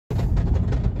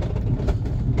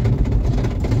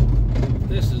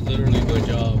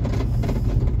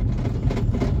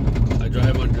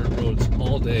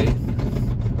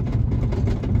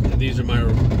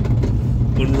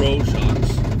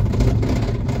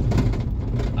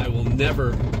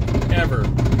never, ever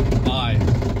buy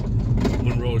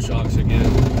Monroe shocks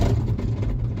again.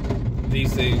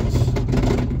 These things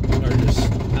are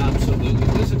just absolutely,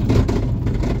 listen to them.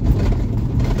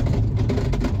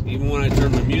 Even when I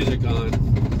turn my music on,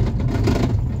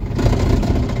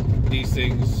 these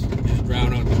things just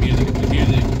drown out the music. The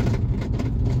music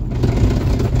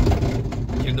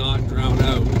cannot drown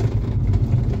out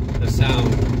the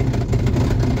sound.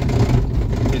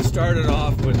 It started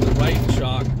off with the right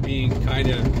shock being kind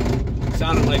of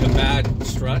sounding like a bad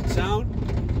strut sound,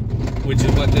 which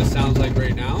is what this sounds like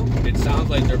right now. It sounds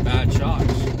like they're bad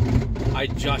shocks. I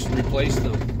just replaced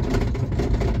them.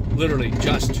 Literally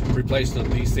just replaced them.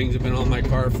 These things have been on my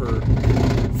car for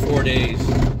 4 days,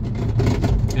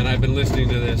 and I've been listening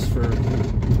to this for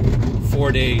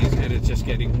 4 days, and it's just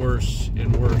getting worse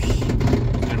and worse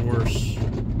and worse.